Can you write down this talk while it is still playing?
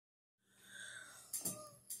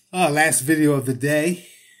Last video of the day.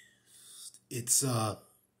 It's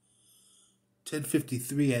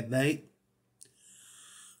 10:53 at night.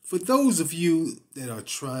 For those of you that are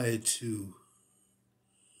trying to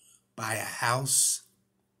buy a house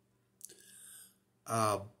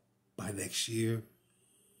by next year,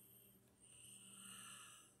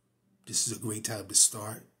 this is a great time to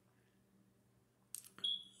start.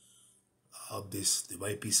 There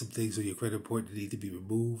might be some things on your credit report that need to be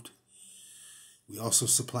removed. We also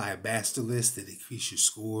supply a master list that increase your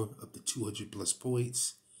score up to 200 plus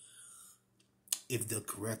points if done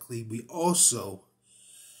correctly. We also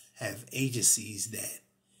have agencies that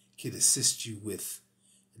can assist you with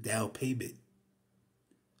down payment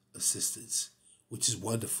assistance, which is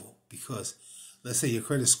wonderful because let's say your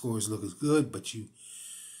credit score is looking good, but you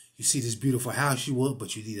see this beautiful house you want,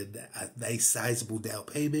 but you need a nice sizable down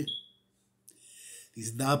payment.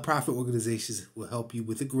 These nonprofit organizations will help you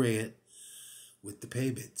with a grant with the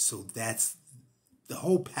payment. So that's the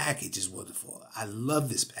whole package is wonderful. I love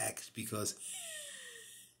this package because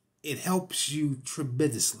it helps you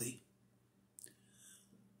tremendously.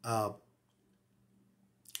 Okay,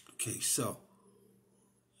 so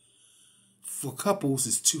for couples,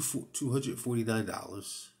 it's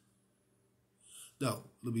 $249. No,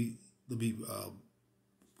 let me.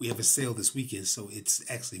 We have a sale this weekend, so it's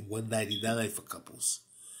actually $199 for couples.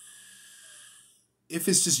 If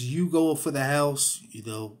it's just you going for the house, it's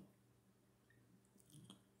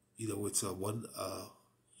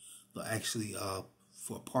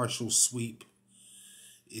for a partial sweep,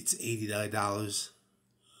 it's $89.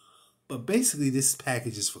 But basically, this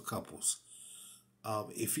package is for couples.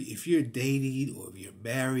 If you're dating or if you're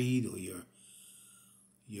married or you're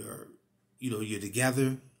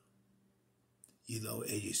together, and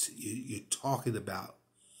you're talking about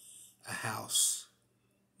a house,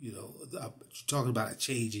 you're talking about a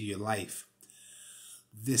change in your life,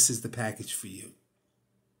 this is the package for you.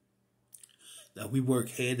 Now, we work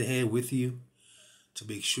hand in hand with you to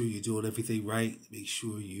make sure you're doing everything right, make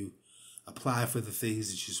sure you apply for the things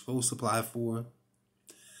that you're supposed to apply for.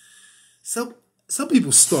 Some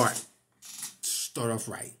people start off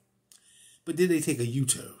right, but then they take a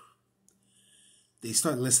U-turn. They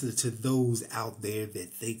start listening to those out there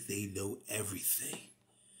that think they know everything.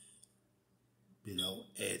 And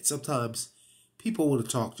sometimes people want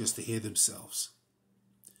to talk just to hear themselves.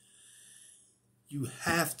 You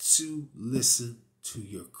have to listen to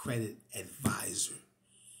your credit advisor.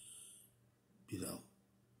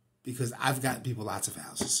 Because I've gotten people lots of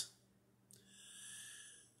houses.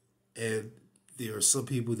 And there are some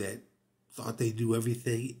people that thought they knew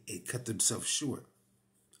everything and cut themselves short.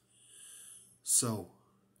 So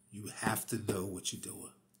you have to know what you're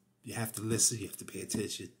doing. You have to listen. You have to pay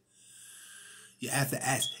attention. You have to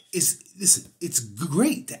ask. It's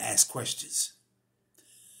great to ask questions.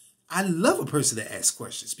 I love a person that asks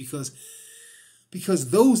questions because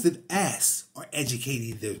those that ask are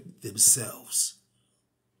educating themselves.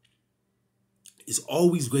 It's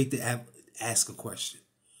always great to ask a question.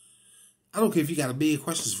 I don't care if you got a million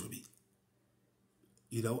questions for me.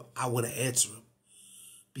 I want to answer them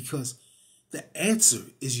because the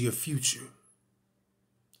answer is your future.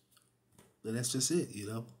 And that's just it,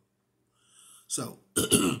 So,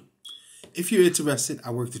 if you're interested,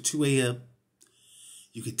 I work till 2 a.m.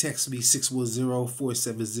 You can text me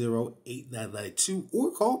 610-470-8992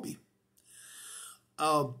 or call me.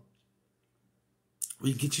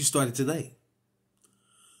 We can get you started tonight.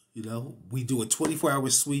 We do a 24-hour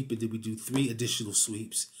sweep and then we do 3 additional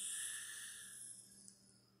sweeps.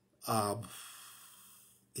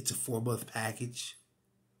 It's a 4-month package.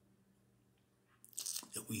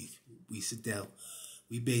 And we sit down.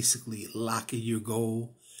 We basically lock in your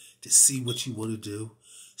goal to see what you want to do,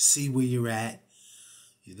 see where you're at,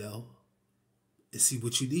 and see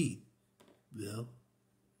what you need,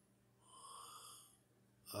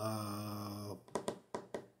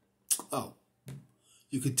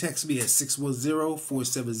 You can text me at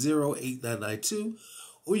 610-470-8992,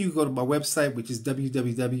 or you can go to my website, which is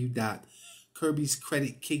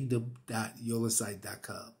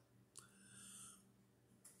www.kirbyscreditkingdom.yolasite.com.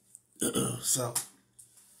 So,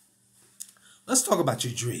 let's talk about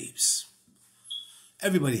your dreams.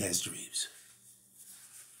 Everybody has dreams.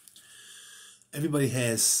 Everybody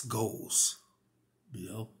has goals.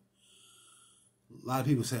 A lot of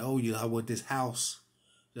people say, "Oh, I want this house.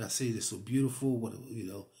 I see this so beautiful. What,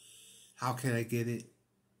 how can I get it?"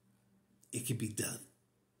 It can be done.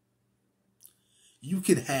 You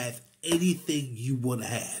can have anything you want to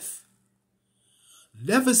have.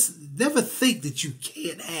 Never think that you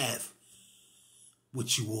can't have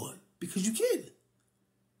what you want, because you can.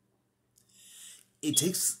 It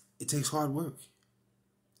takes hard work.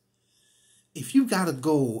 if you got a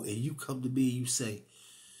goal and you come to me, you say,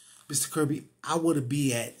 Mr. Kirby, I want to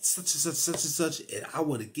be at such and such, such and such, and I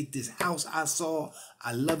want to get this house I saw.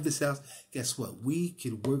 I love this house. Guess what? We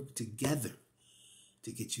can work together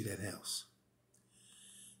to get you that house.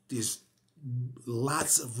 There's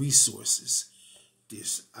lots of resources.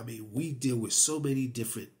 We deal with so many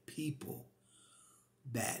different people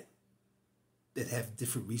that have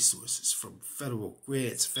different resources, from federal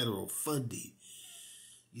grants, federal funding.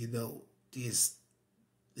 You know, there's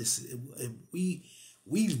this, and we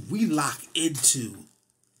lock into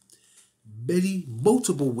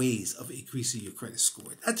multiple ways of increasing your credit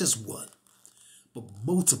score. Not just one, but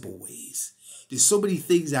multiple ways. There's so many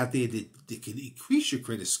things out there that can increase your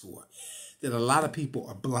credit score that a lot of people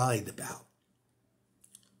are blind about.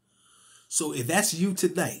 So if that's you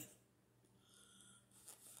tonight,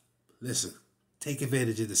 listen, take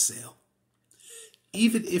advantage of the sale.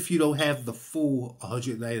 Even if you don't have the full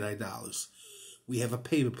 $199, we have a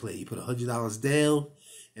payment plan. You put $100 down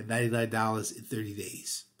and $99 in 30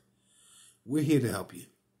 days. We're here to help you.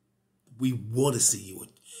 We want to see you.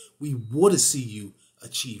 We want to see you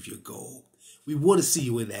achieve your goal. We want to see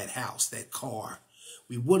you in that house, that car.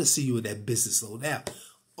 We want to see you in that business loan. Now,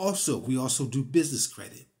 we also do business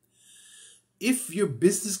credit. If your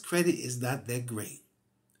business credit is not that great,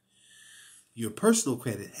 your personal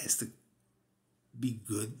credit has to be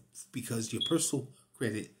good, because your personal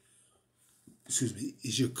credit,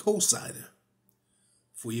 is your cosigner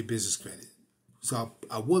for your business credit. So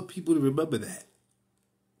I want people to remember that.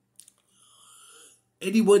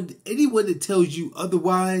 Anyone that tells you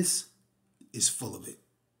otherwise is full of it.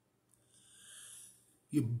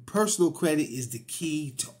 Your personal credit is the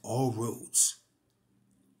key to all roads.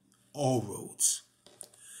 All roads.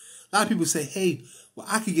 A lot of people say, hey, well,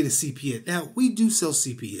 I can get a CPN. Now, we do sell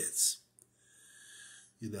CPNs,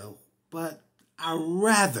 but I'd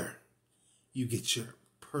rather you get your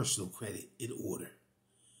personal credit in order.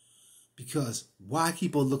 Because why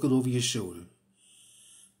keep on looking over your shoulder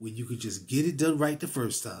when you could just get it done right the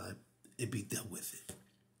first time and be done with it?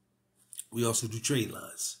 We also do trade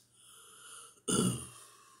lines.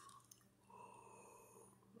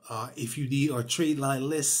 If you need our trade line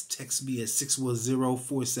list, text me at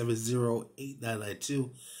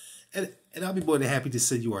 610-470-8992. And I'll be more than happy to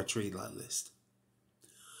send you our trade line list.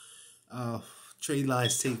 Trade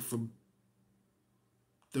lines take from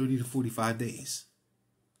 30 to 45 days.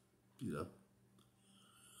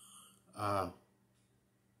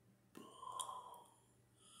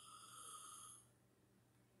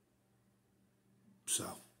 So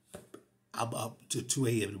I'm up to 2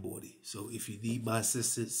 a.m. in the morning. So if you need my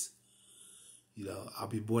assistance, I'll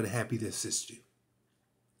be more than happy to assist you.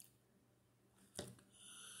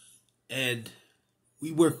 And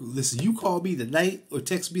we work, listen, you call me tonight or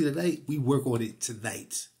text me tonight, we work on it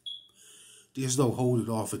tonight. There's no holding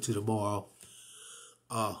off until tomorrow.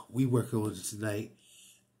 We work on it tonight,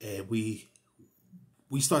 and we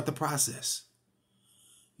start the process.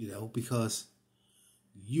 Because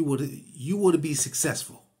you want to be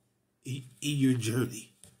successful in your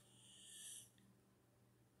journey.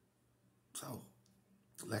 So,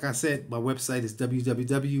 like I said, my website is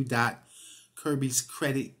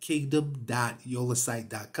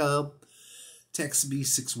www.kirbyscreditkingdom.yolasite.com. Text me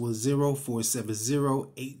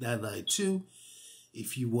 610-470-8992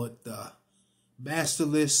 if you want the master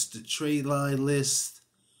list, the trade line list,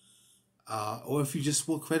 or if you just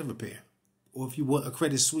want credit repair, or if you want a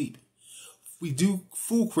credit sweep. We do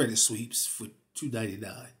full credit sweeps for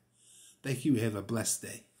 $299. Thank you. Have a blessed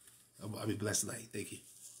day. Blessed night. Thank you.